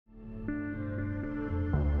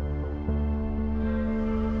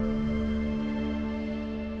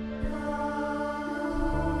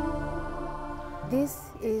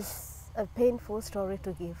is a painful story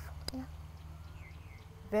to give. Yeah.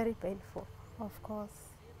 Very painful. Of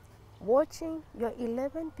course. Watching your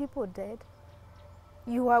 11 people dead,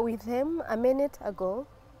 you were with them a minute ago,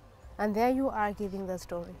 and there you are giving the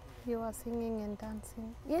story. You are singing and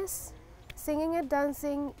dancing. Yes, singing and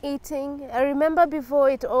dancing, eating. I remember before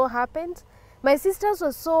it all happened, my sisters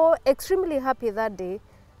were so extremely happy that day.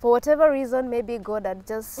 For whatever reason, maybe God had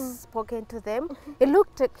just spoken to them. It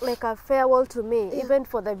looked like a farewell to me, even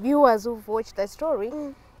for the viewers who've watched the story.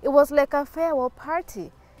 It was like a farewell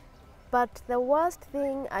party. But the worst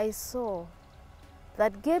thing I saw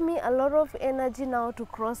that gave me a lot of energy now to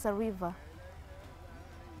cross a river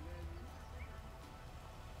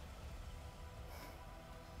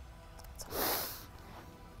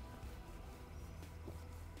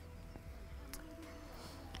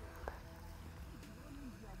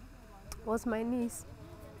was my niece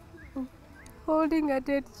holding a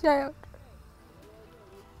dead child.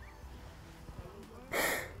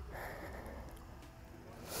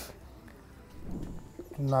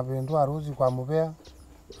 Tunapendwa harusi kwa Mbeya,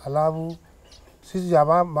 alafu sisi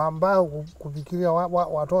ambao kufikiria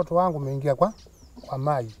watoto wangu wameingia kwa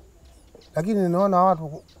maji, lakini ninaona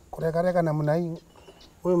watu kurekareka namna hii.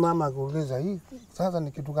 Huyu mama akuuliza hii sasa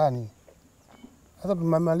ni kitu gani? Sasa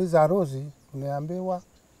tumemaliza harusi, tumeambiwa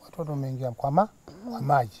watoto wameingia kwa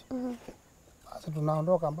maji. Sasa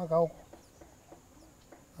tunaondoka mpaka huko,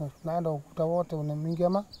 tunaenda ukuta wote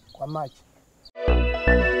unaingia kwa maji.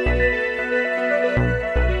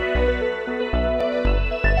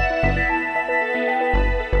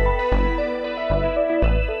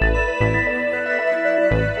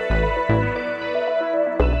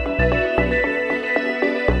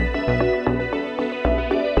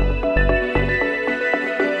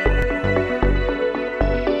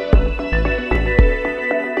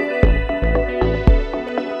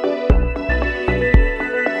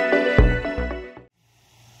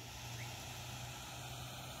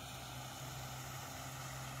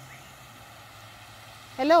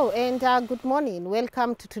 Hello and good morning.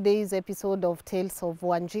 Welcome to today's episode of Tales of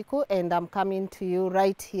Wanjiku, and I'm coming to you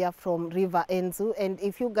right here from River Enziu. And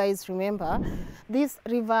if you guys remember, this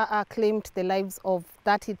river claimed the lives of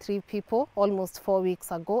 33 people almost 4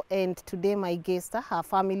 weeks ago, and today my guest, her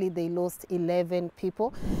family, they lost 11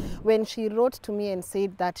 people. When she wrote to me and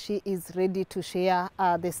said that she is ready to share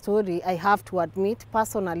the story, I have to admit,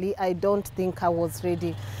 personally, I don't think I was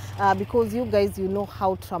ready. Because you guys, you know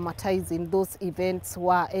how traumatizing those events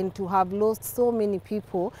were, and to have lost so many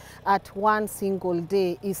people at one single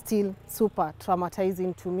day is still super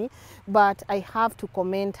traumatizing to me. But I have to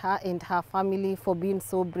commend her and her family for being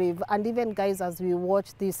so brave. And even guys, as we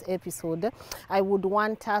watch this episode, I would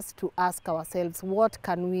want us to ask ourselves, what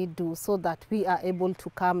can we do so that we are able to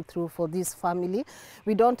come through for this family?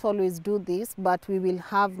 We don't always do this, but we will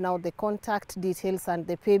have now the contact details and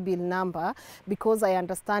the Paybill number, because I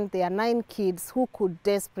understand there are 9 kids who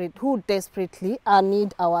desperately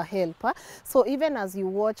need our help. So even as you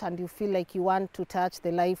watch and you feel like you want to touch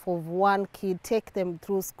the life of one kid, take them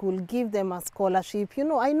through school, give them a scholarship. You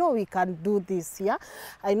know, I know we can do this, yeah?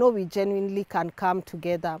 I know we genuinely can come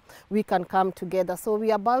together. We can come together. So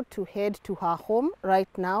we are about to head to her home right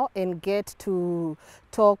now and get to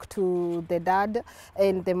talk to the dad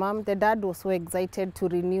and the mom. The dad was so excited to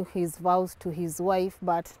renew his vows to his wife,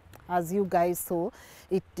 but as you guys saw,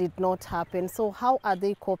 it did not happen. So how are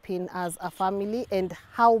they coping as a family, and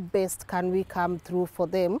how best can we come through for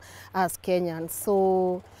them as Kenyans?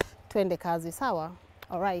 So, twende kazi, sawa?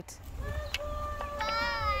 All right.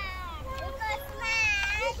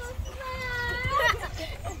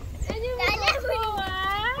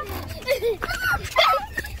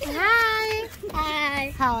 Hi.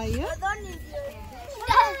 Hi. How are you?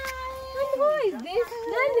 Who is this?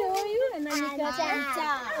 Nani huyu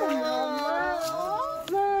ananikataa?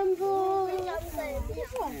 Mambo.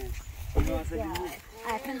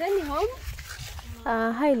 Atendeni home.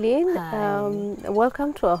 Hi Lynn,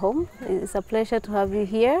 welcome to our home. It's a pleasure to have you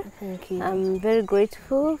here. Thank you. I'm very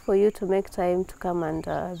grateful for you to make time to come and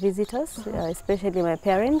visit us, especially my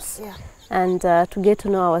parents, and to get to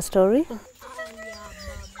know our story.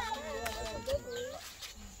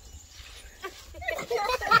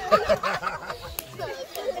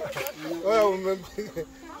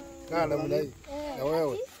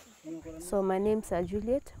 So my name's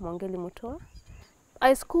Juliet Mwongeli Mutua.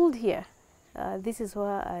 I schooled here. This is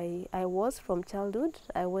where I was from childhood.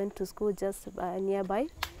 I went to school just nearby.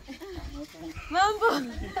 Mambo.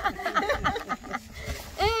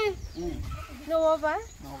 No over.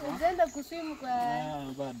 Nenda kuswim kwa.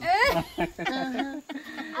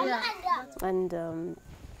 And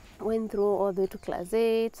Went through all the way to class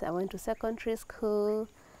 8. I went to secondary school,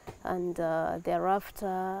 and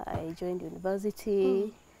thereafter I joined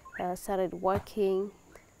university, started working.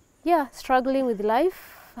 Yeah, struggling with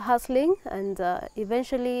life, hustling, and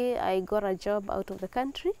eventually I got a job out of the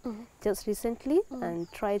country just recently,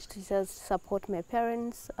 and tried to just support my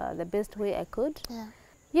parents the best way I could. Yeah.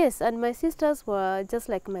 Yes, and my sisters were just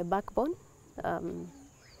like my backbone,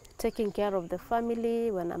 taking care of the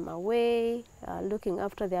family when I'm away, looking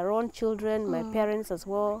after their own children, my parents as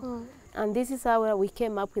well. And this is how we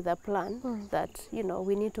came up with a plan that, you know,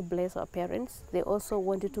 we need to bless our parents. They also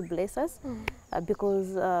wanted to bless us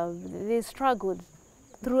because they struggled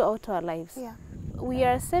throughout our lives. Yeah. We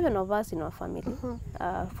are 7 of us in our family,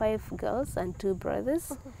 5 girls and 2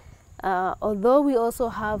 brothers. Although we also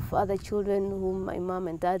have other children whom my mom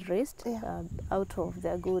and dad raised out of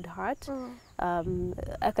their good heart.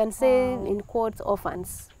 I can say in quotes,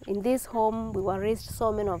 orphans. In this home, we were raised,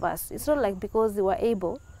 so many of us. It's not like because they were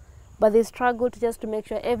able, but they struggled just to make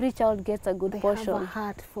sure every child gets a good portion. They have a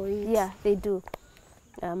heart for it. Yeah, they do.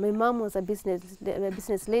 My mom was a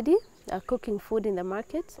business lady, cooking food in the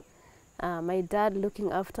market. My dad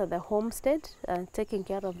looking after the homestead, taking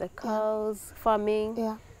care of the cows,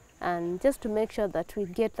 farming, and just to make sure that we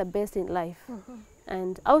get the best in life.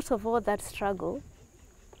 And out of all that struggle,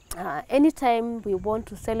 anytime we want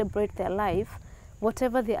to celebrate their life,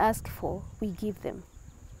 whatever they ask for, we give them.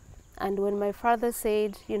 And when my father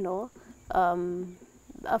said, you know,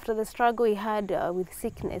 after the struggle he had with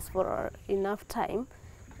sickness for enough time,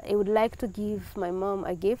 I would like to give my mom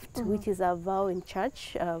a gift, which is a vow in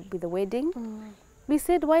church with the wedding. We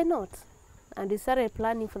said, why not? And we started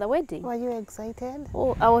planning for the wedding. Were you excited?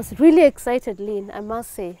 Oh, I was really excited, Lynn, I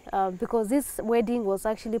must say, because this wedding was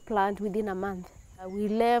actually planned within a month. We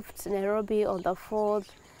left Nairobi on the 4th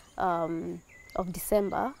of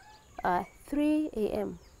December, 3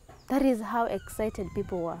 a.m. That is how excited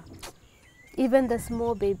people were. Even the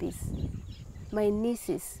small babies, my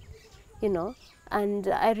nieces, you know. And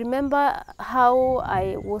I remember how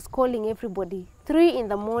I was calling everybody, 3 in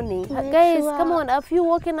the morning. Guys, come on, have you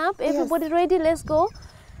woken up? Everybody ready? Let's go.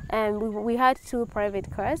 And we had 2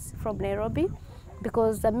 private cars from Nairobi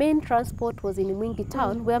because the main transport was in Mwingi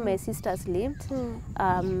town where my sisters lived.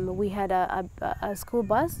 We had a school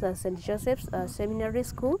bus, St. Joseph's Seminary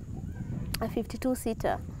School, a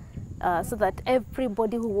 52-seater. So that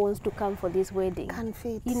everybody who wants to come for this wedding can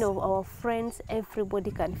fit. You know, our friends,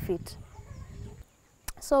 everybody can fit.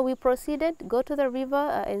 So we proceeded, go to the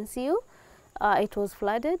river Enziu. It was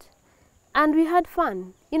flooded, and we had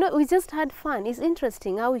fun. You know, we just had fun. It's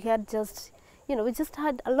interesting how we had just, you know, we just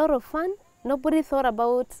had a lot of fun. Nobody thought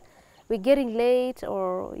about we're getting late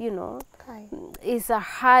or, you know, it's a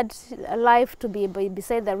hard life to be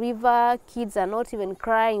beside the river. Kids are not even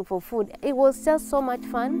crying for food. It was just so much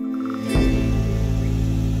fun.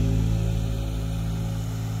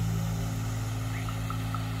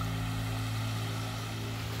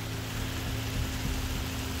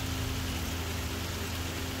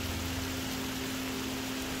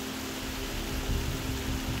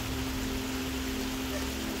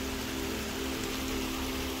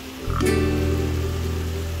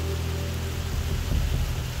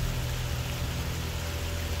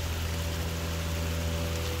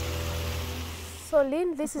 So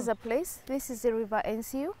Lynn, this is a place. This is the River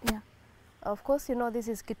Enziu. Yeah. Of course, you know this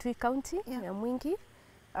is Kitui County, Mwingi.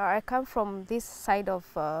 I come from this side of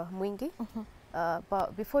Mwingi.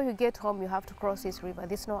 But before you get home, you have to cross this river.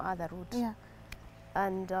 There's no other route. Yeah.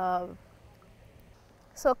 And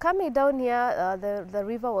so coming down here, the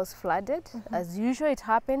river was flooded. As usual, it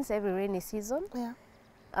happens every rainy season. Yeah.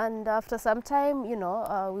 And after some time, you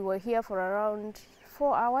know, we were here for around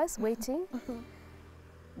 4 hours waiting.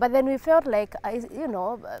 But then we felt like, you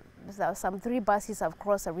know, some 3 buses have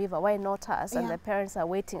crossed the river. Why not us? And the parents are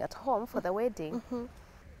waiting at home for the wedding.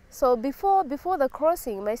 So before the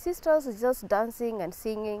crossing, my sisters were just dancing and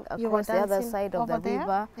singing across the other side of the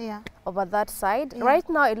river, over that side. Right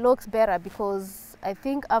now it looks better because I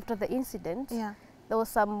think after the incident, there was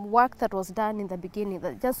some work that was done in the beginning,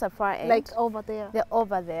 just a far end. Like over there? They're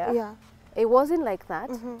over there. Yeah. It wasn't like that.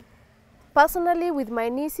 Personally, with my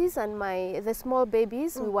nieces and the small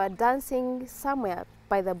babies, we were dancing somewhere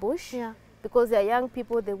by the bush. Because they're young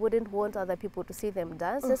people, they wouldn't want other people to see them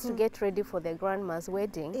dance, just to get ready for their grandma's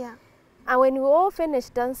wedding. And when we all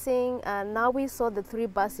finished dancing, now we saw the 3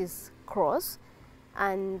 buses cross.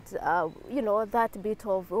 And, you know, that bit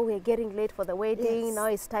of, oh, we're getting late for the wedding, now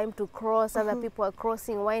it's time to cross, other people are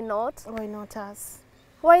crossing, why not? Why not us?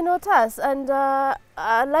 Why not us? And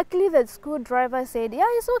luckily the school driver said, yeah,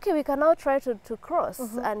 it's okay, we can now try to cross.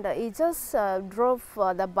 And he just drove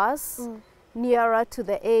the bus nearer to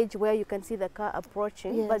the edge where you can see the car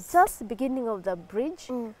approaching, but Yes. just the beginning of the bridge,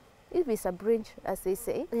 it is a bridge, as they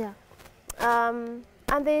say. Yeah.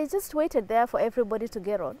 And they just waited there for everybody to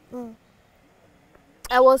get on.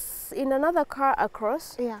 I was in another car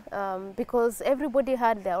across, because everybody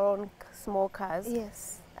had their own small cars.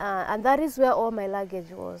 Yes. And that is where all my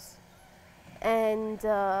luggage was. And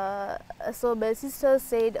so my sister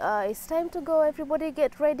said, it's time to go, everybody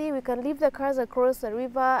get ready, we can leave the cars across the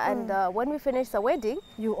river, and when we finish the wedding,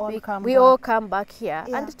 we all come back here.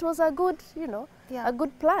 Yeah. And it was a good, you know, a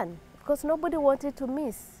good plan, because nobody wanted to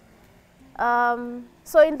miss.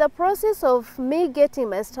 So in the process of me getting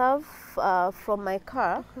my stuff from my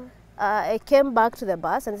car, I came back to the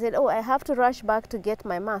bus and said, oh, I have to rush back to get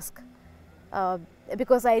my mask.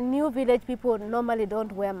 Because I knew village people normally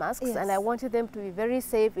don't wear masks, and I wanted them to be very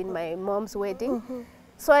safe in my mom's wedding.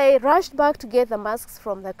 So I rushed back to get the masks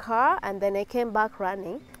from the car, and then I came back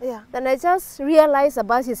running. Then I just realized the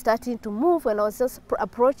bus is starting to move when I was just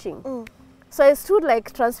approaching. So I stood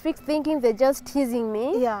like transfixed, thinking they're just teasing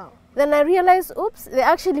me. Then I realized, oops, they're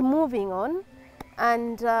actually moving on.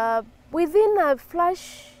 And within a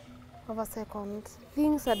flash of a second,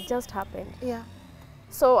 things had just happened.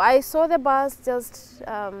 So So I saw the bus just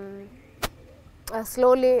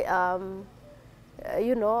slowly,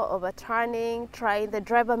 you know, overturning, the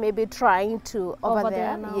driver maybe trying to over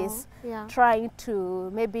there, yes, trying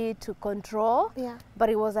to maybe to control, but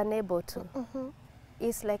he was unable to.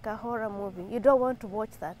 It's like a horror movie. You don't want to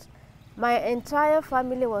watch that. My entire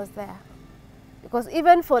family was there, because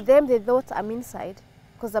even for them, they thought I'm inside,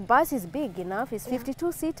 because the bus is big enough. It's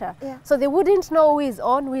 52-seater, so they wouldn't know who is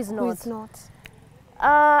on, who is not. Who is not.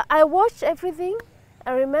 I watched everything.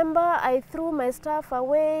 I remember I threw my stuff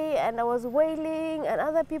away and I was wailing, and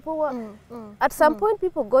other people were... At some point,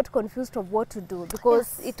 people got confused of what to do,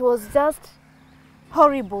 because it was just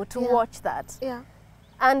horrible to watch that.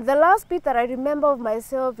 And the last bit that I remember of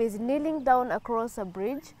myself is kneeling down across a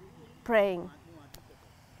bridge, praying.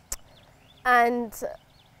 And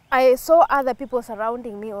I saw other people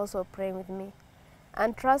surrounding me also praying with me.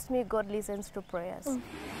 And trust me, God listens to prayers.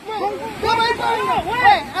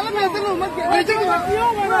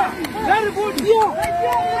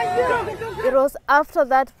 It was after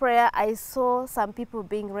that prayer I saw some people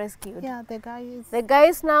being rescued. The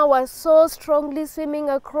guys now were so strongly swimming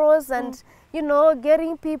across and, you know,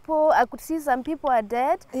 getting people. I could see some people are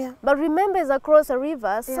dead. But remember, it's across a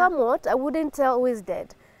river. Somewhat, I wouldn't tell who is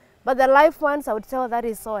dead. But the live ones, I would tell that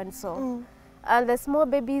is so and so. And the small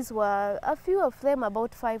babies were, a few of them,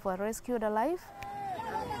 about 5, were rescued alive.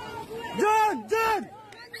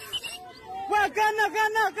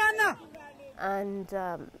 And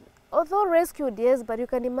although rescued, yes, but you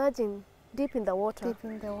can imagine deep in the water. Deep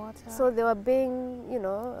in the water. So they were being, you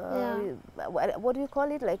know, what do you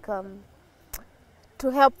call it? Like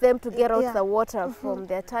to help them to get out the water from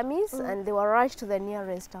their tummies, and they were rushed to the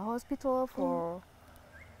nearest hospital for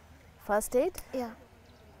first aid.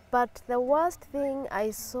 But the worst thing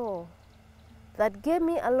I saw that gave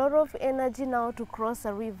me a lot of energy now to cross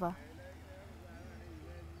a river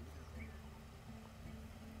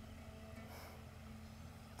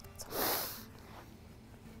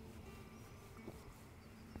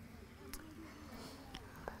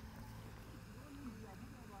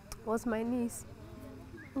was my niece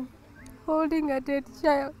holding a dead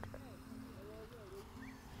child.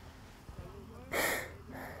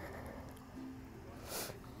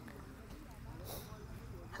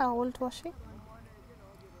 How old was she?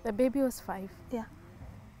 The baby was 5. Yeah.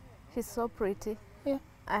 She's so pretty. Yeah.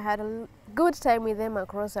 I had a good time with them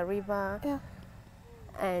across the river. Yeah.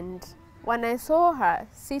 And when I saw her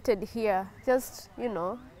seated here, just, you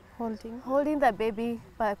know, holding the baby,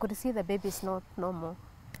 but I could see the baby is not normal.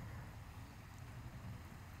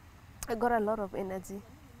 I got a lot of energy.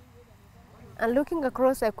 And looking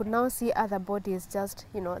across, I could now see other bodies just,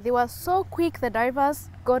 you know, they were so quick, the divers,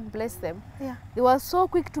 God bless them. They were so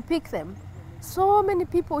quick to pick them. So many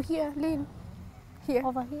people here, Lynn, here.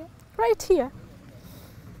 Over here? Right here.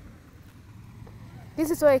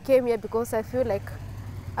 This is why I came here, because I feel like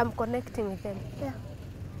I'm connecting with them. Yeah.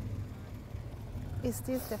 Is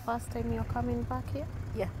this the first time you're coming back here?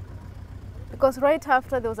 Yeah. Because right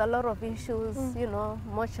after there was a lot of issues, you know,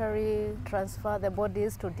 mortuary, transfer the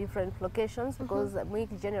bodies to different locations, because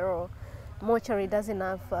Mwiki General Mortuary doesn't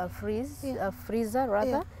have a freezer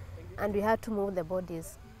rather, and we had to move the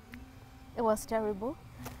bodies. It was terrible.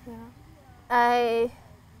 I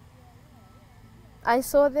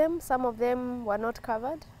saw them, some of them were not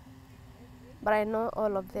covered, but I know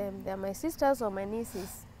all of them. They're my sisters or my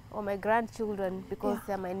nieces or my grandchildren, because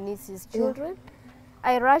they're my nieces' children.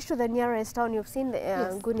 I rushed to the nearest town. You've seen the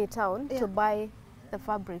Yes. Nguni town Yeah. to buy the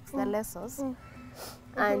fabrics, the lessons. Mm.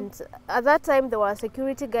 And at that time, there were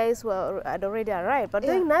security guys who had already arrived, but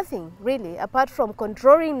Yeah. doing nothing really, apart from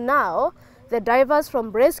controlling now the divers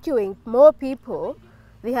from rescuing more people.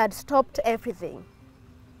 They had stopped everything.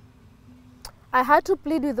 I had to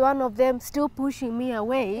plead with one of them, still pushing me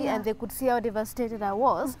away, Yeah. and they could see how devastated I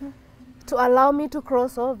was, to allow me to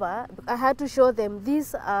cross over. I had to show them,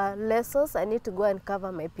 these are lessons, I need to go and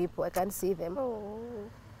cover my people, I can't see them. Oh.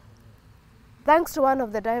 Thanks to one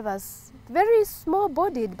of the divers, very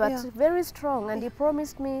small-bodied but Yeah. very strong, and he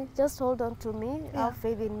promised me, just hold on to me, Yeah. have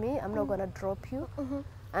faith in me, I'm not going to drop you. Mhm.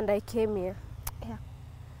 And I came here. Yeah.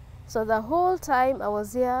 So the whole time I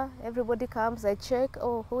was here, everybody comes, I check,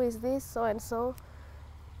 oh, who is this, so and so.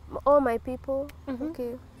 All my people,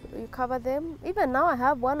 okay, you cover them. Even now I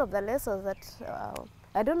have one of the lessons that,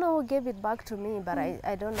 I don't know who gave it back to me, but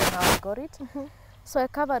I don't know how I got it. So I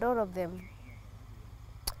covered all of them.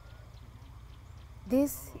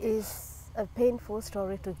 This is a painful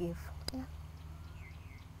story to give. Yeah.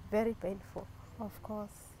 Very painful. Of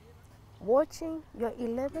course. Watching your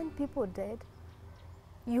 11 people dead,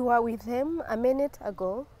 you were with them a minute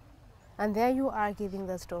ago, and there you are giving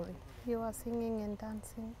the story. You are singing and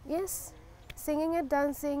dancing. Yes, singing and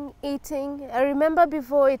dancing, eating. I remember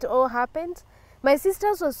before it all happened, my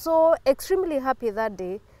sisters were so extremely happy that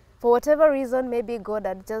day. For whatever reason, maybe God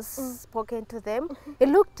had just spoken to them. It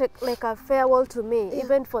looked like a farewell to me,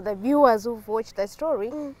 even for the viewers who've watched the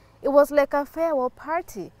story. It was like a farewell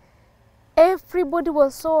party. Everybody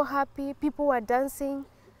was so happy, people were dancing.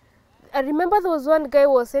 I remember there was one guy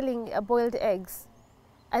who was selling boiled eggs.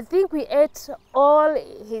 I think we ate all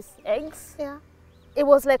his eggs. Yeah. It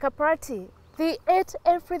was like a party. They ate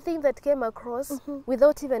everything that came across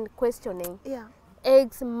without even questioning. Yeah.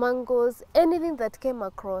 Eggs, mangoes, anything that came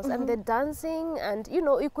across, and the dancing, and you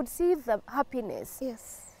know, you could see the happiness.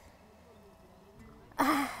 Yes.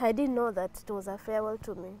 I didn't know that it was a farewell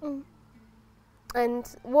to me. And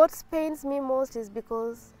what pains me most is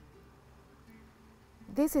because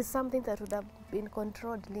this is something that would have been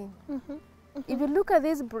controlled, Lynn. If you look at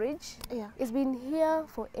this bridge, Yeah. it's been here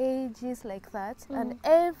for ages like that, and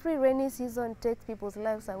every rainy season takes people's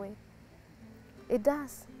lives away. It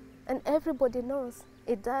does, and everybody knows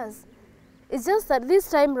it does. It's just that this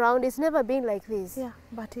time round, it's never been like this. Yeah,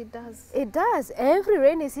 but it does. It does. Every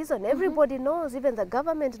rainy season, everybody knows, even the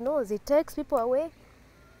government knows, it takes people away.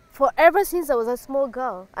 Ever since I was a small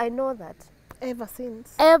girl, I know that. Ever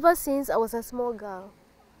since. Ever since I was a small girl.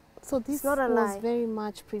 So this not a was lie. very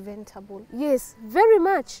much preventable. Yes, very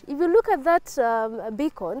much. If you look at that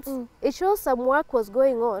beacons, it shows some work was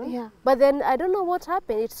going on. Yeah. But then I don't know what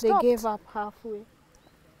happened. It They stopped. gave up halfway.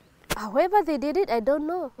 However they did it, I don't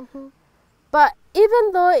know. But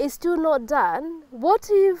even though it's still not done, what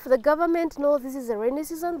if the government knows this is a rainy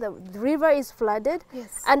season, the river is flooded,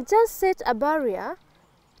 Yes. and just set a barrier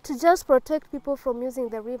to just protect people from using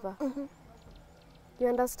the river? You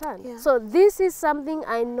understand? Yeah. So this is something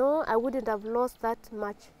I know I wouldn't have lost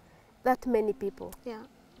that many people. Yeah.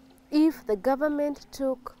 If the government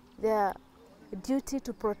took their duty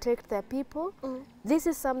to protect their people, this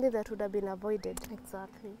is something that would have been avoided.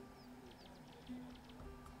 Exactly.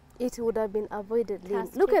 It would have been avoided. Lynn.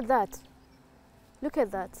 Has Look at that. Look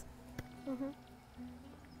at that.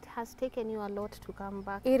 It has taken you a lot to come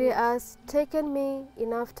back. It here. has taken me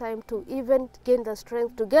enough time to even gain the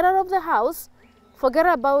strength to get out of the house, forget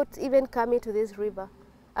about even coming to this river.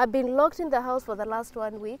 I've been locked in the house for the last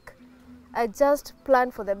 1 week. I just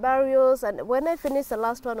planned for the burials, and when I finished the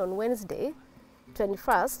last one on Wednesday,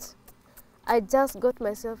 21st, I just got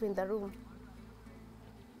myself in the room.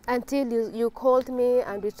 Until you called me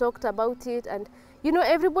and we talked about it, and you know,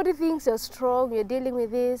 everybody thinks you're strong, you're dealing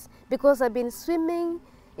with this, because I've been swimming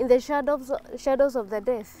in the shadows of the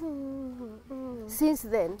death. Since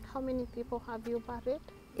then, How many people have you buried?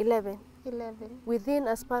 11, 11. within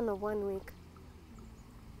a span of 1 week.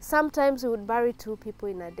 Sometimes we would bury 2 people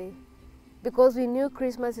in a day, because we knew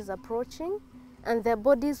Christmas is approaching, and their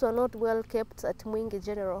bodies were not well kept at Mwingi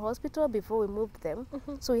General Hospital before we moved them.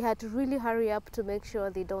 So we had to really hurry up to make sure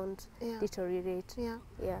they don't Yeah. deteriorate. Yeah.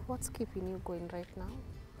 Yeah. What's keeping you going right now?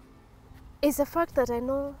 It's the fact that I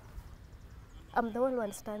know I'm the only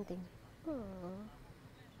one standing.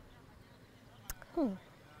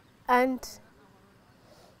 And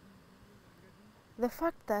the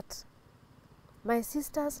fact that my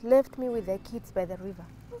sisters left me with their kids by the river.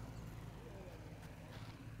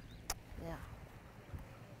 Yeah.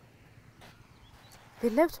 They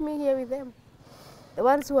left me here with them. The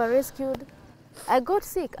ones who were rescued. I got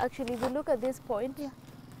sick, actually. If you look at this point, Yeah.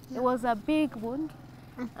 it was a big wound.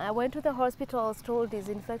 I went to the hospital. I was told it's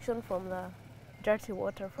infection from the dirty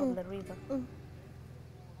water from the river.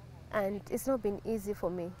 And it's not been easy for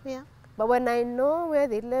me. Yeah. But when I know where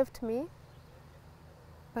they left me,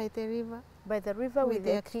 By the river. with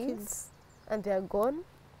their kids, and they're gone,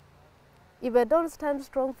 if I don't stand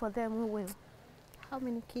strong for them, who will? How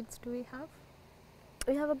many kids do we have?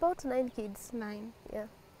 We have about 9 kids. 9. Yeah.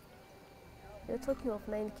 You're talking of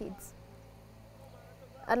 9 kids.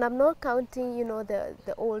 And I'm not counting, you know,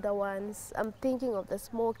 the older ones. I'm thinking of the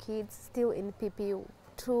small kids still in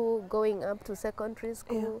PP2 going up to secondary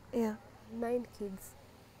school. Yeah. 9 kids.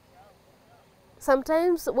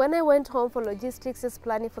 Sometimes when I went home for logistics, just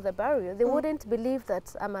planning for the burial, they wouldn't believe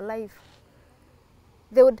that I'm alive.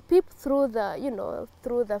 They would peep through the, you know,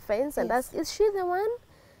 through the fence and ask, is she the one?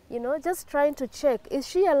 You know, just trying to check, is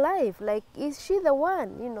she alive? Like, is she the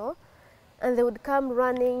one, you know? And they would come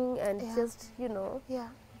running and just, you know. Yeah.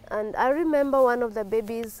 And I remember one of the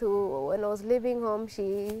babies who, when I was leaving home,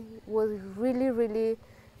 she was really, really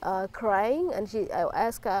crying. And I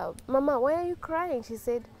asked her, Mama, why are you crying? She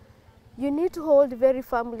said, you need to hold very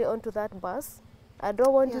firmly onto that bus. I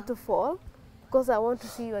don't want you to fall because I want to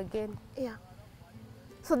see you again. Yeah.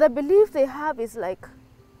 So the belief they have is like,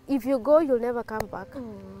 if you go, you'll never come back.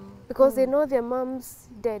 Because they know their mom's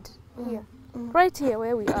dead here. Right here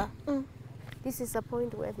where we are. This is the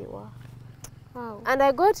point where they were. Wow. And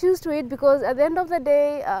I got used to it because at the end of the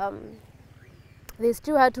day, they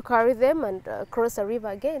still had to carry them and cross a river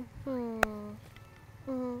again.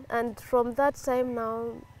 And from that time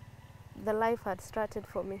now, the life had started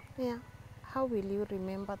for me. Yeah. How will you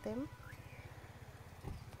remember them?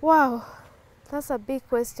 Wow, that's a big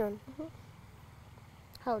question.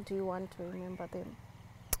 How do you want to remember them?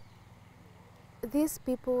 These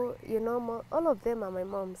people, you know, all of them are my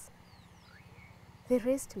moms. They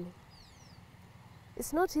raised me.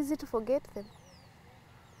 It's not easy to forget them.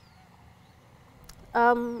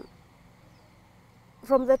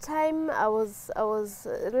 From the time I was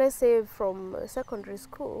let's say from secondary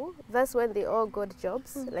school, that's when they all got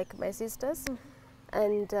jobs, like my sisters.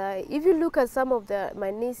 And if you look at some of my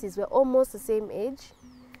nieces, were almost the same age.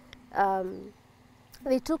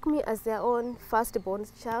 They took me as their own firstborn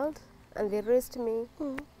child, and they raised me,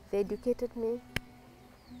 they educated me,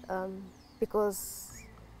 because,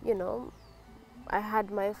 you know, I had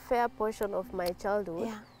my fair portion of my childhood,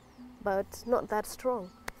 but not that strong.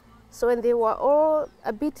 So when they were all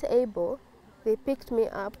a bit able, they picked me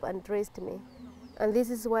up and raised me. And this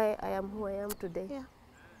is why I am who I am today. Yeah.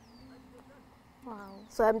 Wow.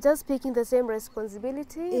 So I'm just picking the same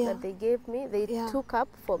responsibility that they gave me, they took up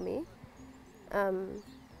for me.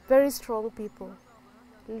 Very strong people,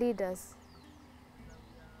 leaders.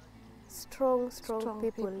 Strong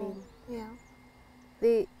people. Lynn. Yeah.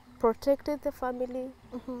 They protected the family,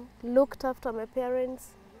 looked after my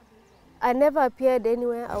parents. I never appeared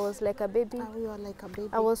anywhere. I was like a baby. You were like a baby.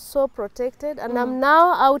 I was so protected, and I'm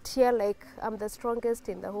now out here like I'm the strongest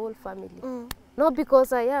in the whole family. Not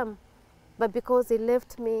because I am, but because they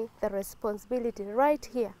left me the responsibility right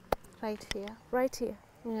here. Right here. Right here.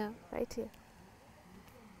 Yeah. Right here.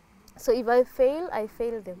 So if I fail, I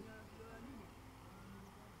fail them.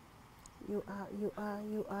 You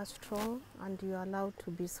are strong, and you are allowed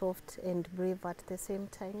to be soft and brave at the same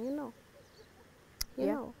time, you know. You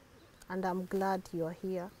know. And I'm glad you're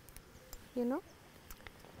here, you know.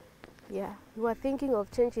 Yeah, we were thinking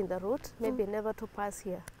of changing the route, maybe never to pass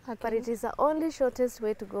here. Okay. But it is the only shortest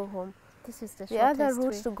way to go home. This is the The shortest other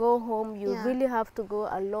route way. to go home, you really have to go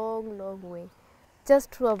a long, long way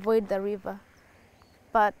just to avoid the river.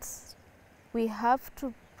 But we have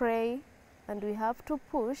to pray and we have to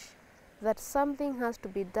push that something has to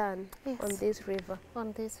be done on this river.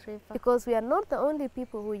 On this river. Because we are not the only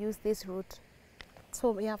people who use this route.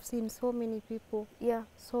 So we have seen so many people,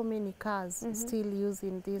 so many cars still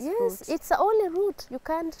using this route. Yes, it's the only route. You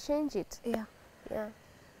can't change it. Yeah. Yeah.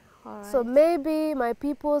 All right. So maybe my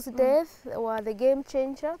people's death were the game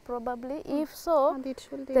changer, probably. If so, and it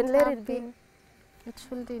shouldn't then let have it be. been. It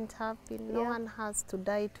shouldn't have been. No one has to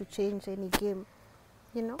die to change any game,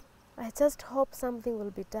 you know. I just hope something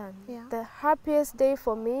will be done. Yeah. The happiest day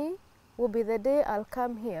for me will be the day I'll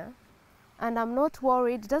come here and I'm not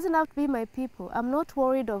worried. It doesn't have to be my people. I'm not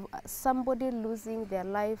worried of somebody losing their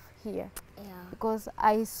life here. Yeah. Because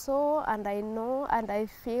I saw and I know and I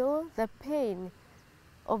feel the pain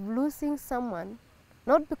of losing someone,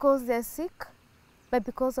 not because they're sick, but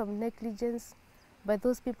because of negligence by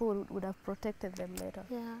those people who would have protected them better.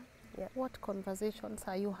 Yeah. Yeah. What conversations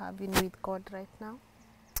are you having with God right now?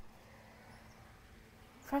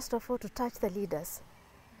 First of all, to touch the leaders,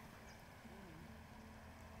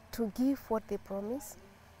 to give what they promise,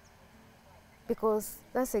 because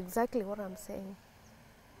that's exactly what I'm saying.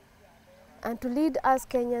 And to lead us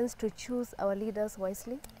Kenyans to choose our leaders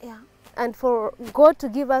wisely. Yeah. And for God to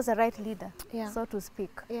give us the right leader, Yeah. so to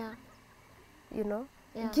speak. Yeah. You know,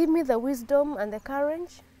 Yeah. give me the wisdom and the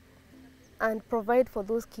courage and provide for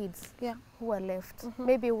those kids Yeah. who are left. Mhm.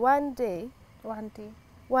 Maybe one day, One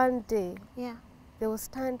day. Yeah. they will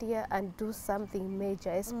stand here and do something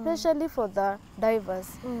major, especially for the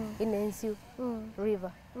divers in Enziu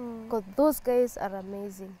River. Because those guys are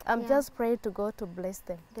amazing. I'm Yeah. just praying to God to bless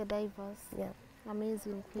them. The divers. Yeah,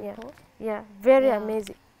 Amazing yeah, people. yeah, very Yeah.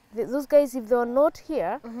 amazing. Those guys, if they were not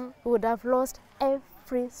here, Mhm. we would have lost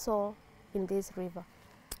every soul in this river.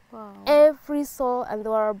 Wow. Every soul, and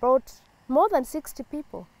there were about more than 60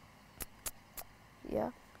 people.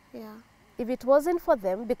 Yeah. Yeah. If it wasn't for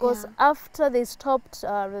them, because Yeah. after they stopped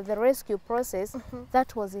the rescue process,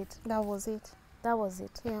 that was it. That was it. That was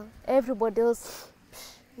it. Yeah. Everybody else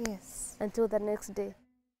Yes. until the next day.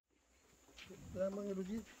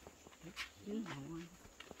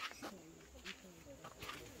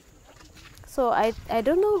 So I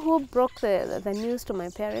don't know who broke the news to my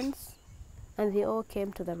parents, and they all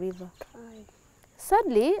came to the river.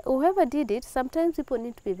 Sadly, whoever did it, sometimes people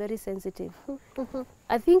need to be very sensitive.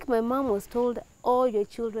 I think my mom was told, all your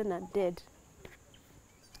children are dead.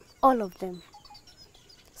 All of them.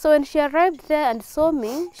 So when she arrived there and saw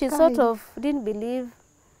me, she sort of didn't believe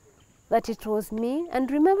that it was me.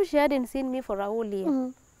 And remember, she hadn't seen me for a whole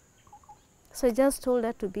year. So I just told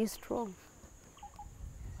her to be strong.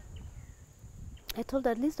 I told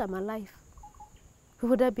her, at least I'm alive. We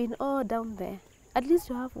would have been all down there. At least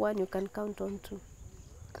you have one you can count on to.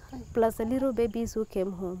 Plus the little babies who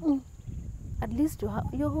came home. At least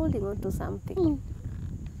you're holding on to something.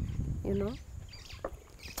 You know?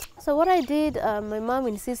 So what I did, my mom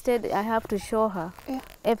insisted I have to show her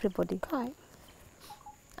everybody.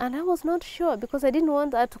 And I was not sure because I didn't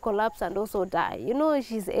want her to collapse and also die. You know,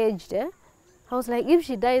 she's aged. I was like, if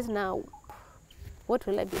she dies now, what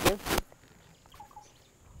will I be left with?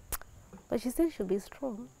 But she said she'll be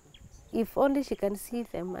strong. If only she can see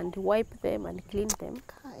them and wipe them and clean them,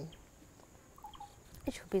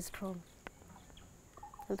 it should be strong.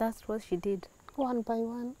 And that's what she did. One by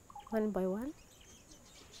one. One by one.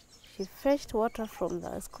 She fetched water from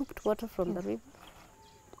scooped water from the river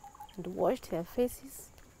and washed their faces.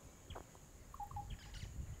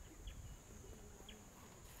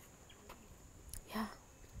 Yeah.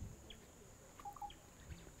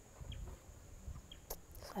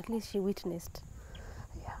 So at least she witnessed.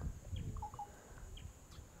 Yeah.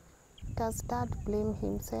 Does Dad blame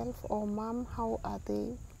himself or Mom? How are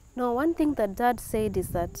they? No, one thing that Dad said is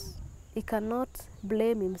that he cannot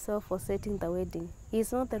blame himself for setting the wedding.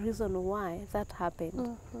 He's not the reason why that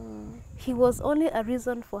happened. He was only a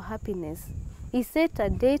reason for happiness. He set a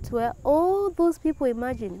date where all those people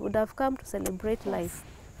imagine would have come to celebrate life.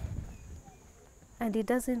 And he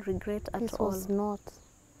doesn't regret at all.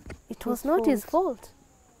 It was not his fault.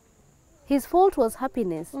 His fault was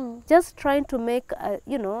happiness. Just trying to make,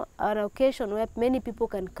 an occasion where many people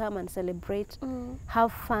can come and celebrate,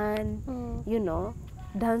 have fun,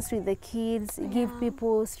 dance with the kids, give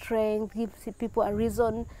people strength, give people a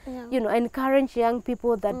reason, encourage young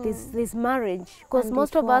people that this marriage, because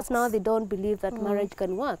most of us now, they don't believe that marriage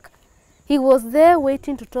can work. He was there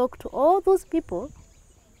waiting to talk to all those people.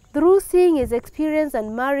 Through seeing his experience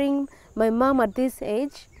and marrying my mom at this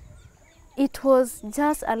age, it was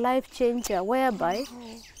just a life changer whereby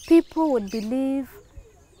people would believe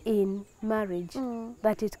in marriage,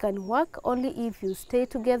 that it can work only if you stay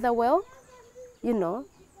together well,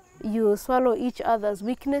 you swallow each other's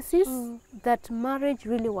weaknesses, that marriage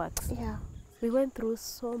really works. Yeah. We went through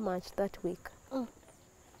so much that week.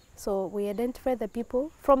 So we identified the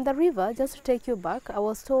people from the river. Just to take you back, I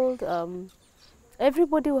was told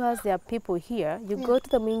everybody who has their people here, you go to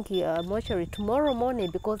the Ngugi mortuary tomorrow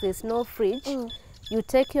morning because there's no fridge. You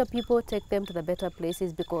take your people, take them to the better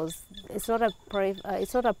places because it's not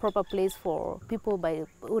a proper place for people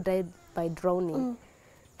who died by drowning.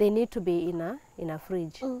 They need to be in a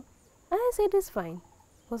fridge. And I said, it's fine.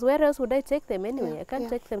 Because where else would I take them anyway? I can't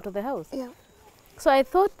take them to the house. So I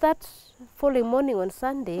thought that following morning on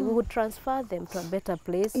Sunday, we would transfer them to a better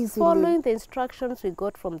place, following the instructions we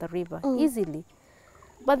got from the river, easily.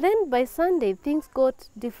 But then by Sunday, things got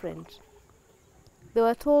different. They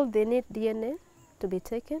were told they need DNA to be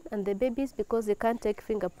taken, and the babies, because they can't take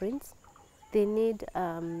fingerprints, they need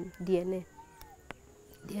DNA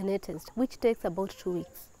test, which takes about 2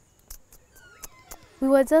 weeks. We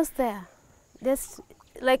were just there, just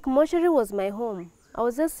like mortuary was my home. I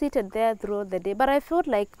was just seated there throughout the day, but I felt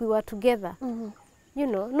like we were together.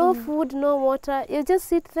 No food, no water. You just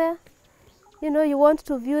sit there, You know, you want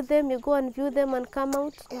to view them, you go and view them and come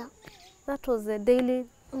out. Yeah. That was the daily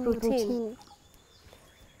routine. Routine.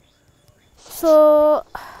 So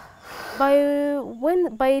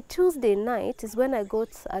by Tuesday night is when I got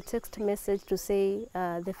a text message to say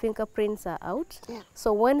the fingerprints are out. Yeah.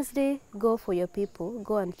 So Wednesday, go for your people,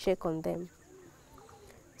 go and check on them.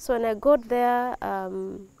 So when I got there,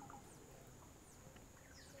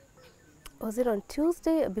 was it on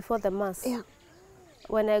Tuesday before the mass? Yeah.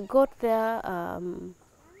 When I got there,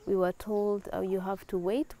 we were told you have to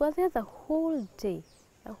wait. We were there the whole day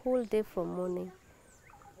from morning.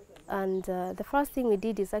 And the first thing we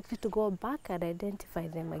did is actually to go back and identify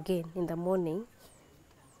them again in the morning.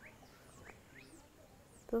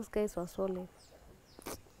 Those guys were swollen.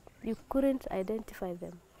 You couldn't identify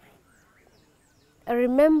them. I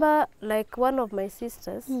remember, like one of my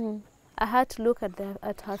sisters, I had to look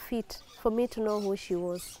at her feet for me to know who she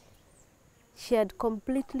was. She had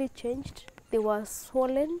completely changed. They were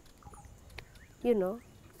swollen. You know,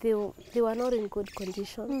 they were not in good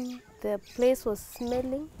condition. The place was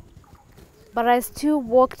smelling. But I still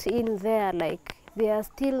walked in there like they are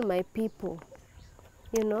still my people.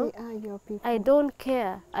 You know? They are your people. I don't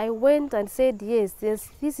care. I went and said, yes,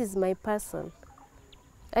 this is my person.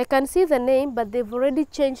 I can see the name, but they've already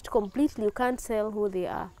changed completely. You can't tell who they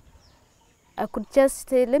are. I could just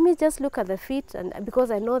say, let me just look at the feet, and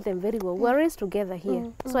because I know them very well. We're raised together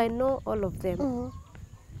here, so I know all of them.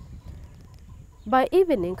 By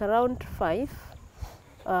evening, around 5,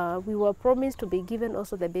 we were promised to be given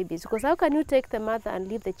also the babies, because how can you take the mother and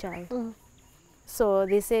leave the child? So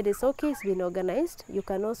they said, it's okay, it's been organized, you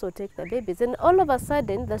can also take the babies. And all of a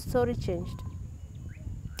sudden, the story changed.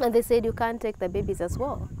 And they said, you can't take the babies as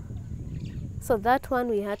well. So that one,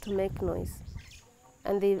 we had to make noise.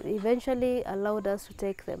 And they eventually allowed us to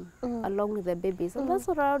take them along with the babies. And that's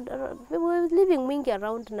around, we were leaving Mwingi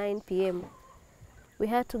around 9 p.m. We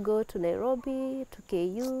had to go to Nairobi, to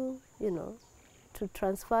KU, you know, to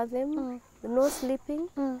transfer them. No sleeping.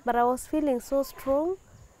 But I was feeling so strong.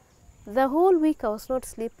 The whole week I was not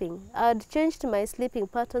sleeping. I had changed my sleeping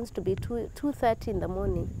patterns to be 2:30 in the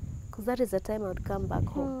morning, because that is the time I would come back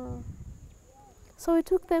home. So we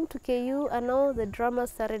took them to KU, and now the drama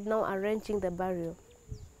started now arranging the burial.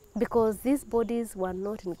 Because these bodies were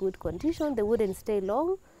not in good condition, they wouldn't stay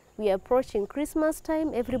long. We are approaching Christmas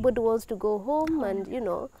time, everybody wants to go home, and you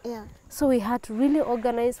know. Yeah. So we had to really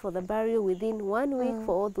organize for the burial within 1 week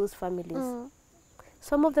for all those families.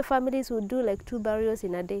 Some of the families would do like 2 burials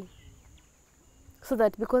in a day. So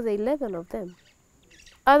that because there are 11 of them.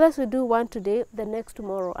 Others will do one today, the next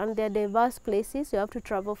tomorrow. And there are diverse places. You have to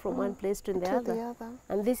travel from one place to the other.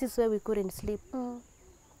 And this is where we couldn't sleep.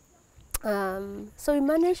 So we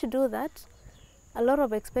managed to do that. A lot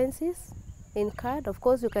of expenses incurred. Of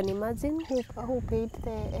course, you can imagine. Who paid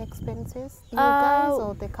the expenses? You guys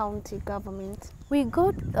or the county government? We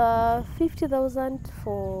got 50,000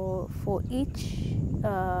 for each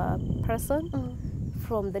person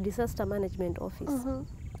from the disaster management office.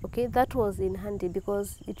 Okay, that was in handy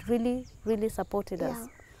because it really, really supported us.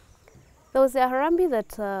 There was a Harambe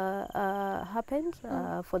that happened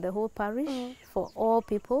for the whole parish, for all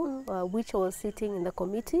people, which was sitting in the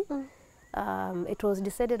committee. It was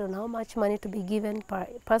decided on how much money to be given per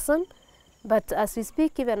person. But as we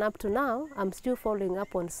speak, even up to now, I'm still following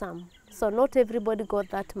up on some. So not everybody got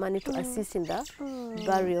that money to assist in the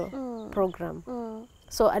burial program.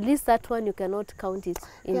 So at least that one, you cannot count it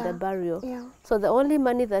in the burial. So the only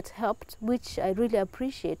money that helped, which I really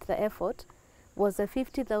appreciate the effort, was the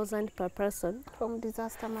 50,000 per person from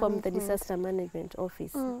disaster management. From the disaster management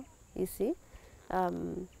office. You see,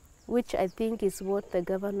 which I think is what the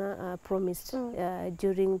governor promised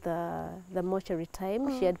during the mortuary time.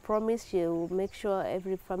 She had promised she will make sure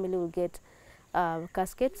every family will get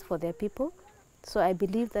caskets for their people. So I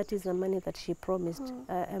believe that is the money that she promised.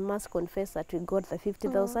 I must confess that we got the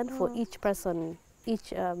 50,000 for each person,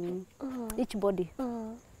 each body.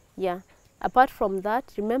 Yeah. Apart from that,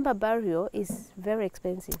 remember burial is very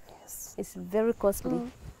expensive. It's very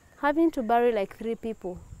costly. Having to bury like 3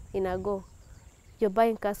 people in a go, you're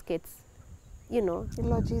buying caskets, you know.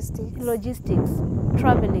 Logistics,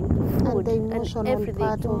 traveling, food, and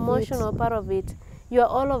everything. The emotional part of it. You're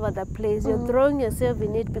all over the place. You're throwing yourself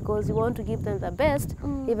in it because you want to give them the best,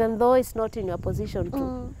 even though it's not in your position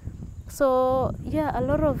to. So yeah, a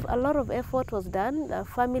lot of effort was done. The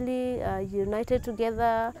family united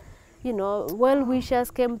together. You know, well-wishers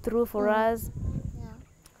came through for us.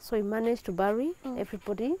 So we managed to bury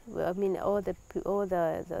everybody. I mean, all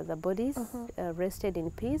the bodies rested in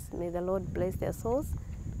peace. May the Lord bless their souls.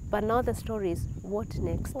 But now the story is, what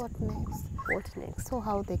next? What next? What next? So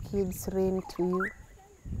how the kids ran to you?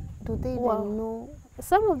 Do they Wow. even know?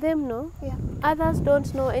 Some of them know. Yeah. Others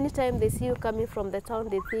don't know. Anytime they see you coming from the town,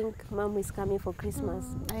 they think mom is coming for Christmas.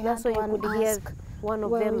 I That's had why you one could hear ask, one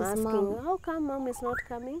of "Where them is asking, mom?" how come mom is not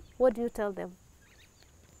coming? What do you tell them?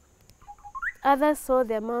 Others saw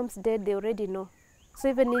their moms dead, they already know. So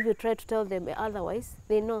even if you try to tell them otherwise,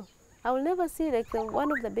 they know. I will never see, like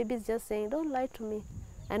one of the babies just saying, don't lie to me.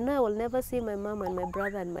 I know I will never see my mom and my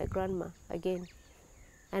brother and my grandma again.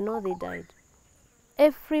 I know they died.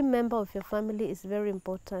 Every member of your family is very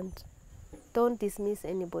important. Don't dismiss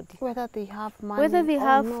anybody. Whether they have money Whether they or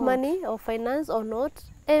have not. money or finance or not,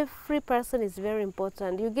 every person is very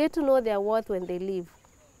important. You get to know their worth when they leave.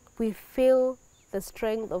 We feel the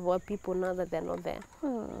strength of our people now that they're not there.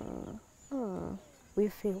 We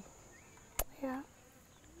feel. Yeah.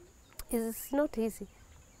 It's not easy.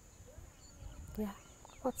 Yeah.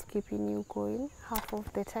 What's keeping you going half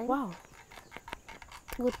of the time? Wow.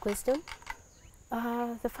 Good question.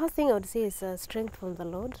 The first thing I would say is strength from the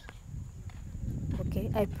Lord.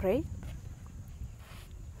 Okay, I pray.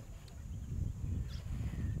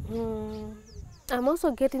 I'm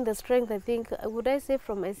also getting the strength, I think, would I say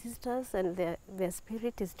from my sisters, and their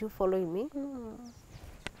spirit is still following me.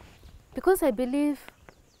 Because I believe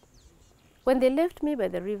when they left me by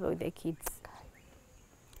the river with their kids,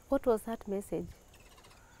 what was that message?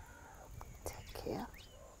 Take care.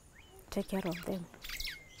 Take care of them.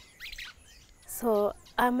 So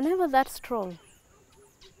I'm never that strong.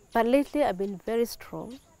 But lately I've been very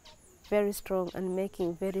strong and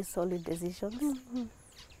making very solid decisions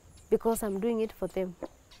because I'm doing it for them.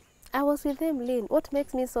 I was with them, Lynn. What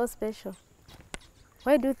makes me so special?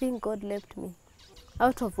 Why do you think God left me?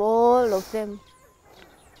 Out of all of them.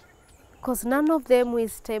 Because none of them who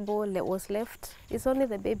is stable was left. It's only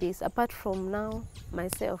the babies, apart from now,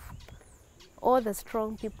 myself. All the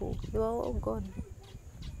strong people, they were all gone.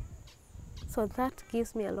 So that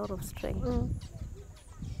gives me a lot of strength.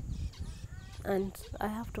 And I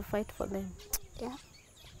have to fight for them. Yeah.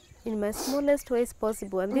 In my smallest ways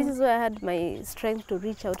possible. And this is where I had my strength to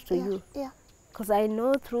reach out to you. Yeah. Because I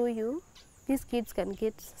know through you, these kids can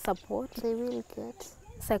get support. They will get.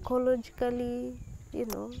 Psychologically, you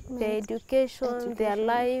know, their education, their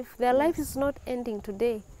life. Their life is not ending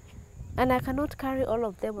today. And I cannot carry all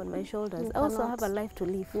of them on my shoulders. I also have a life to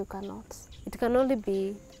live. You cannot. It can only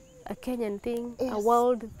be a Kenyan thing, a Yes.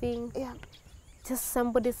 world thing. Yeah. Just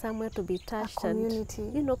somebody somewhere to be touched. A community.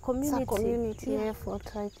 And, you know, community. It's a community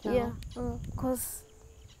effort right now. Yeah. Because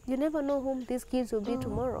you never know whom these kids will be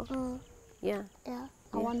tomorrow. Yeah. Yeah.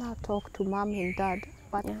 I want to talk to mom and dad.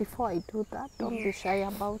 But before I do that, don't be shy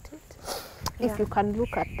about it. If you can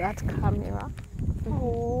look at that camera.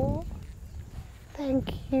 Oh,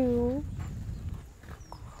 thank you.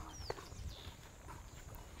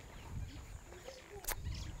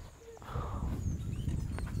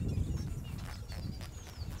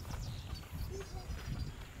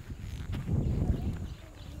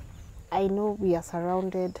 I know we are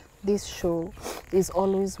surrounded. This show is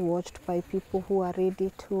always watched by people who are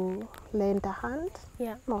ready to lend a hand.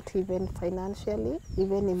 Yeah. Not even financially,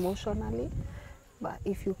 even emotionally. But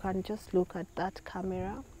if you can just look at that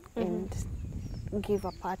camera and give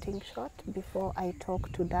a parting shot before I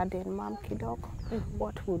talk to dad and mom Kidoko,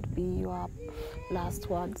 what would be your last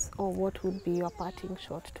words, or what would be your parting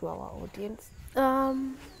shot to our audience?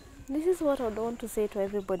 This is what I would want to say to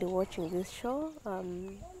everybody watching this show.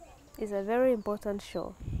 It's a very important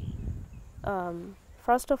show.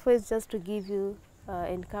 First of all, it's just to give you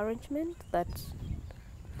encouragement that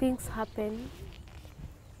things happen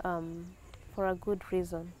for a good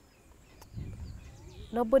reason.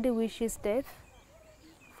 Nobody wishes death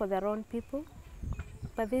for their own people,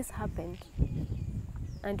 but this happened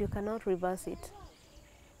and you cannot reverse it.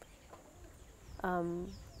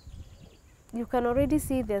 You can already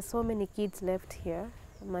see there's so many kids left here,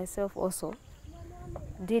 myself also,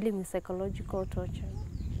 dealing with psychological torture.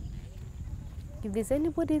 If there's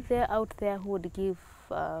anybody there out there who would give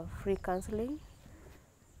free counseling,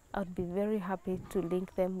 I would be very happy to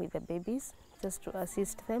link them with the babies, just to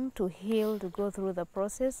assist them to heal, to go through the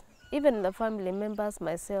process. Even the family members,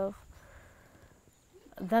 myself,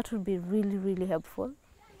 that would be really, really helpful.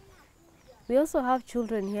 We also have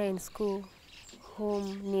children here in school who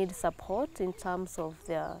need support in terms of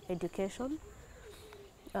their education.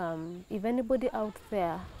 If anybody out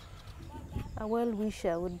there, a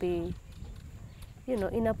well-wisher, would be, you know,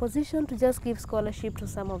 in a position to just give scholarship to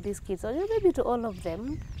some of these kids, or maybe to all of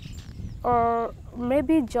them, or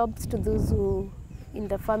maybe jobs to those who in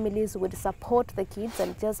the families would support the kids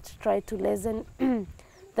and just try to lessen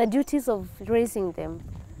the duties of raising them,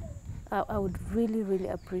 I would really, really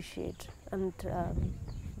appreciate. And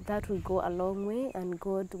that will go a long way, and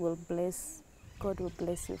God will bless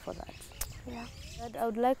you for that. Yeah. And I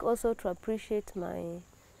would like also to appreciate my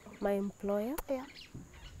employer. Yeah.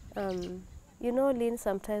 You know, Lynn,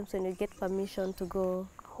 sometimes when you get permission to go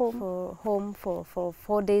Home. for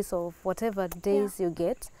 4 days or whatever days you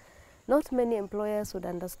get, not many employers would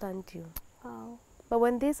understand you. Oh. But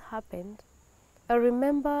when this happened, I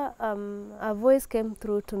remember a voice came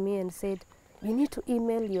through to me and said, you need to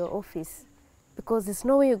email your office because there's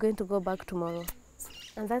no way you're going to go back tomorrow.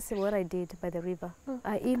 And that's what I did by the river.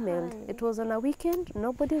 I emailed. It was on a weekend.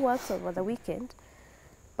 Nobody works over the weekend.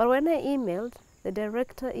 But when I emailed, the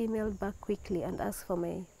director emailed back quickly and asked for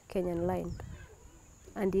my Kenyan line.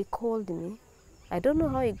 And he called me. I don't know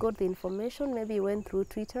how he got the information. Maybe he went through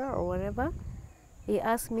Twitter or whatever. He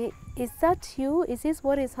asked me, is that you? Is this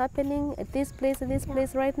what is happening at this place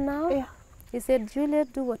right now? Yeah. He said,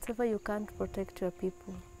 Juliet, do whatever you can to protect your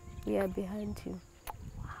people. We are behind you.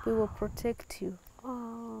 We will protect you.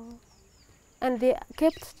 Oh. And they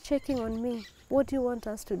kept checking on me. What do you want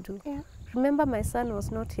us to do? Yeah. Remember, my son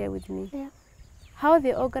was not here with me. Yeah. How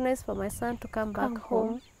they organized for my son to come back home,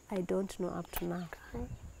 home, I don't know up to now. Okay.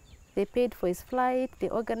 They paid for his flight, they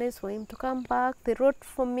organized for him to come back, they wrote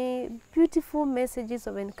for me beautiful messages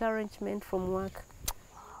of encouragement from work.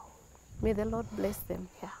 Wow. May the Lord bless them.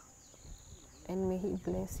 Yeah. And may He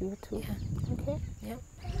bless you too. Yeah. Okay? Yeah.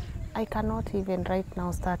 I cannot even right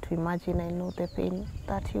now start to imagine. I know the pain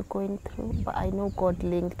that you're going through, but I know God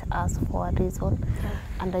linked us for a reason.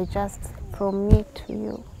 And I just, from me to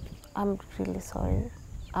you, I'm really sorry.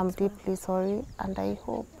 I'm deeply sorry, and I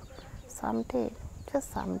hope someday,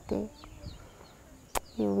 just someday,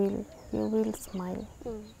 you will smile,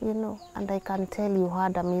 you know. And I can tell you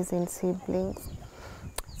had amazing siblings.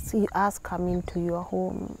 See us coming to your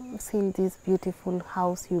home, seeing this beautiful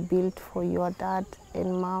house you built for your dad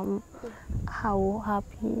and mom, how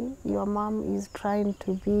happy your mom is trying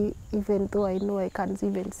to be, even though I know I can't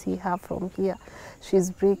even see her from here. She's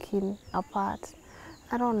breaking apart.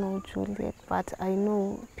 I don't know, Juliet, but I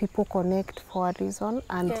know people connect for a reason,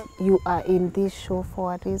 and you are in this show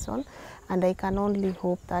for a reason. And I can only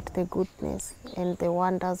hope that the goodness and the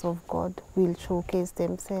wonders of God will showcase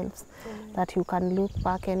themselves. That you can look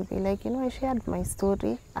back and be like, you know, I shared my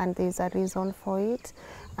story and there's a reason for it.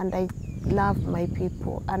 And I love my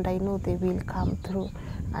people and I know they will come through.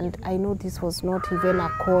 And I know this was not even a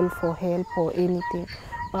call for help or anything,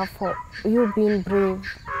 but for you being brave.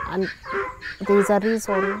 And there's a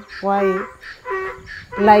reason why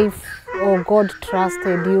life or God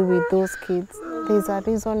trusted you with those kids. There's a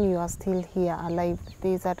reason you are still here alive.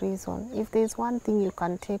 There's a reason. If there's one thing you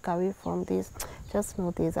can take away from this, just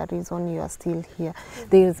know there's a reason you are still here.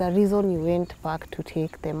 There's a reason you went back to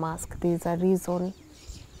take the mask. There's a reason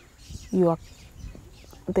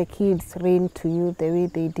the kids ran to you the way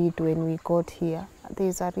they did when we got here.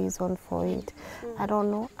 There's a reason for it. I don't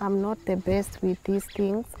know. I'm not the best with these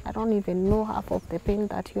things. I don't even know half of the pain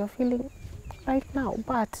that you're feeling right now.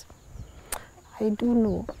 But I do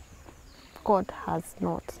know God has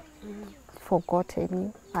not forgotten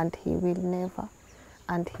you, and He will never,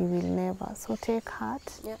 and He will never. So take heart.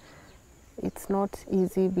 Yeah. It's not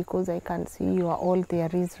easy because I can see you are all there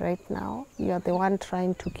is right now. You are the one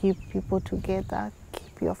trying to keep people together,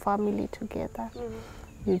 keep your family together.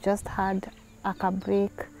 You just had a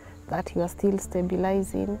break that you are still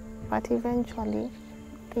stabilizing, but eventually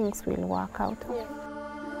things will work out. Yeah.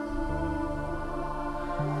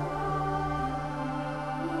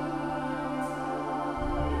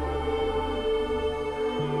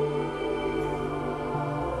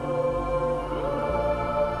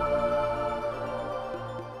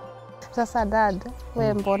 Sasa dad,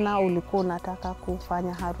 we mbona ulikuwa unataka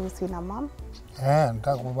kufanya harusi na mama?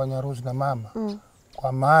 Nataka kufanya harusi na mama.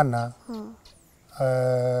 Kwa maana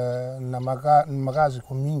na makazi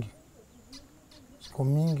siku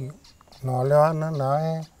mingi tunaolewana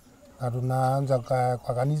nawe na tunaanza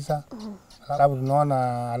kwa kanisa. Alafu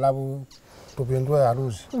tunaona alafu tupindue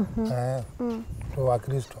harusi. Tu wa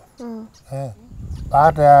Kristo.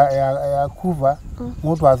 Baada ya kufa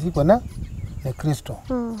mtu azikwe na Kristo.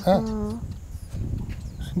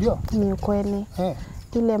 Ndio. Ni ukweli.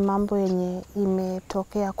 Ile mambo yenye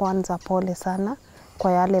imetokea, kwanza pole sana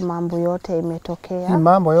kwa yale mambo yote imetokea. Hii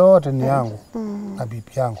mambo yote ni yangu na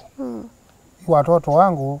bibi yangu. Watoto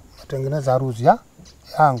wangu watengeneza harusi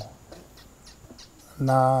yangu.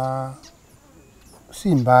 Na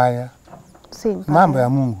si mbaya. Mambo ya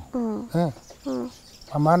Mungu.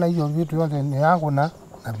 Kwa maana hiyo vitu yote ni yangu na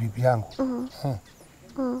bibi yangu.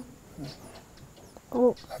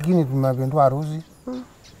 Lakini tunapindua harusi.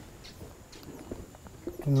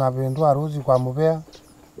 Tunapindua harusi kwa Mbeya.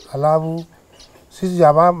 Alafu sisi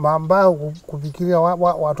ambao kufikiria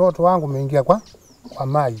watoto wangu wameingia kwa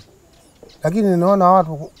maji. Lakini ninaona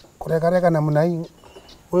watu kureka namna hii.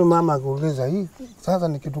 Huyu mama akiuliza hii sasa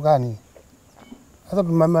ni kitu gani? Sasa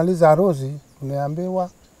tumemaliza harusi, tumeambiwa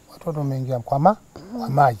watoto wameingia kwa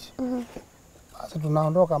maji. Sasa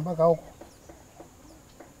tunaondoka mpaka huko.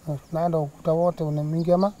 Tunaenda ukuta wote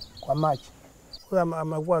unaingia kwa maji. Huyu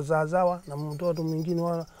amekuwa zazawa na mtoto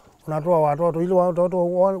mwingine unatoa watoto ili watoto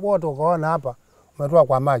wote ukaona hapa umetoa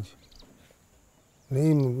kwa maji. Ni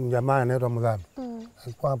hii jamaa anaitwa Mdhambi.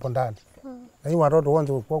 Alikuwa hapo ndani. Na hii watoto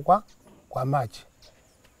wote walikuwa kwa maji.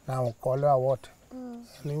 Na ukolewa wote.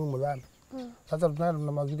 Ni hii Mdhambi. Sasa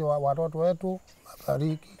tunamwagilia watoto wetu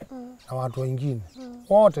mafariki na watu wengine.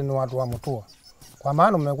 Wote ni watu wa Mutua. Kwa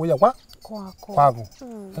maana mmekuja kwako.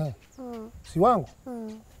 Si wangu.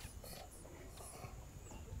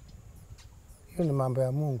 Hiyo ni mambo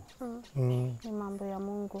ya Mungu. Ni mambo ya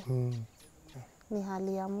Mungu. Ni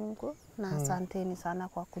hali ya Mungu na asanteni sana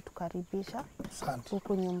kwa kutukaribisha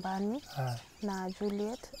huku nyumbani. Na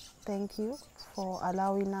Juliet, thank you for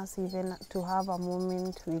allowing us even to have a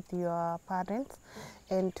moment with your parents.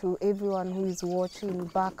 And to everyone who is watching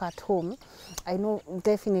back at home, I know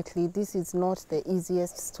definitely this is not the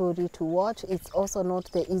easiest story to watch. It's also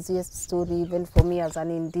not the easiest story even for me as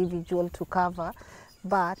an individual to cover.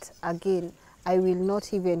 But again, I will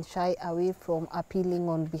not even shy away from appealing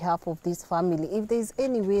on behalf of this family. If there is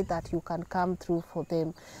any way that you can come through for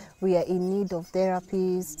them, we are in need of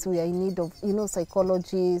therapists, we are in need of,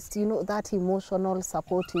 psychologists, that emotional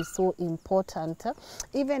support is so important,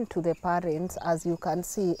 even to the parents, as you can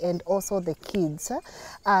see, and also the kids.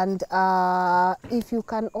 And if you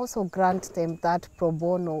can also grant them that pro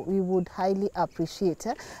bono, we would highly appreciate.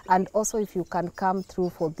 And also if you can come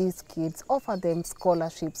through for these kids, offer them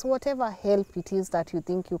scholarships, whatever help it is that you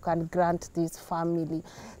think you can grant this family.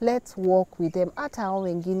 Let's walk with them. Hata hao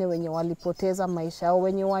wengine wenye walipoteza maisha yao,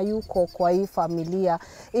 wenye wayuko kwa hii familia,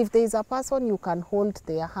 if there is a person you can hold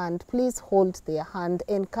their hand, please hold their hand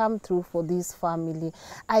and come through for this family.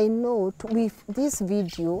 I know with this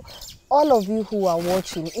video, all of you who are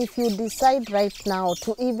watching, if you decide right now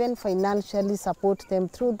to even financially support them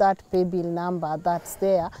through that Paybill number that's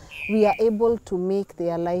there, we are able to make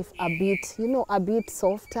their life a bit, a bit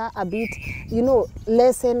softer, a bit,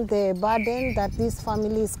 lessen the burden that this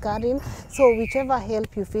family is carrying. So whichever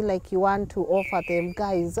help you feel like you want to offer them,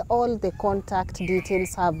 guys, all the contact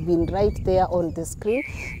details have been right there on the screen.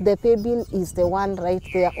 The Paybill is the one right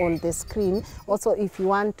there on the screen. Also, if you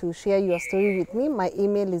want to share your story with me, my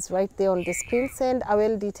email is right there on the screen. Send a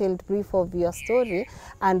well-detailed brief of your story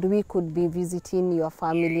and we could be visiting your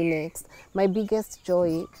family next. My biggest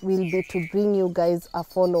joy will be to bring you guys a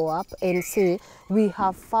follow-up and say we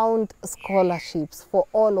have found scholarships for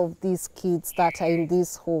all of these kids that are in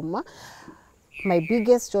this home. My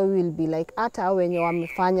biggest joy will be like hata wenye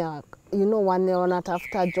wamefanya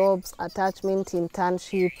wanatafuta jobs, attachment,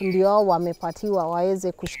 internship, ndio wamepatiwa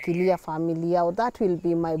waweze kushikilia familia yao. That will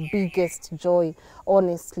be my biggest joy,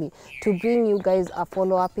 honestly, to bring you guys a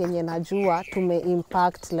follow-up yenye najua tume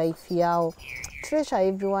impact life yao. Treasure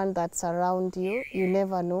everyone that's around you. You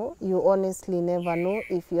never know. You honestly never know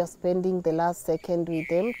if you're spending the last second with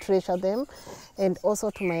them. Treasure them. And also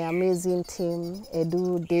to my amazing team,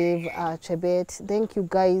 Edu, Dave, Chebet, thank you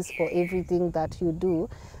guys for everything that you do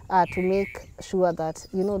to make sure that,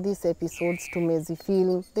 these episodes to Mezi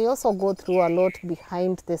Film, they also go through a lot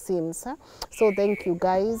behind the scenes. So thank you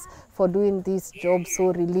guys for doing this job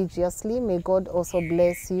so religiously. May God also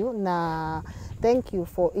bless you. Thank you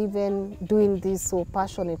for even doing this so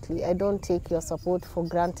passionately. I don't take your support for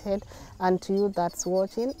granted. And to you that's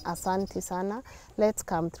watching, asante sana. Let's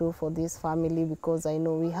come through for this family because I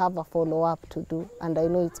know we have a follow-up to do and I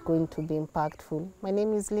know it's going to be impactful. My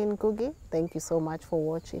name is Lynn Ngugi. Thank you so much for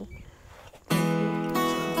watching.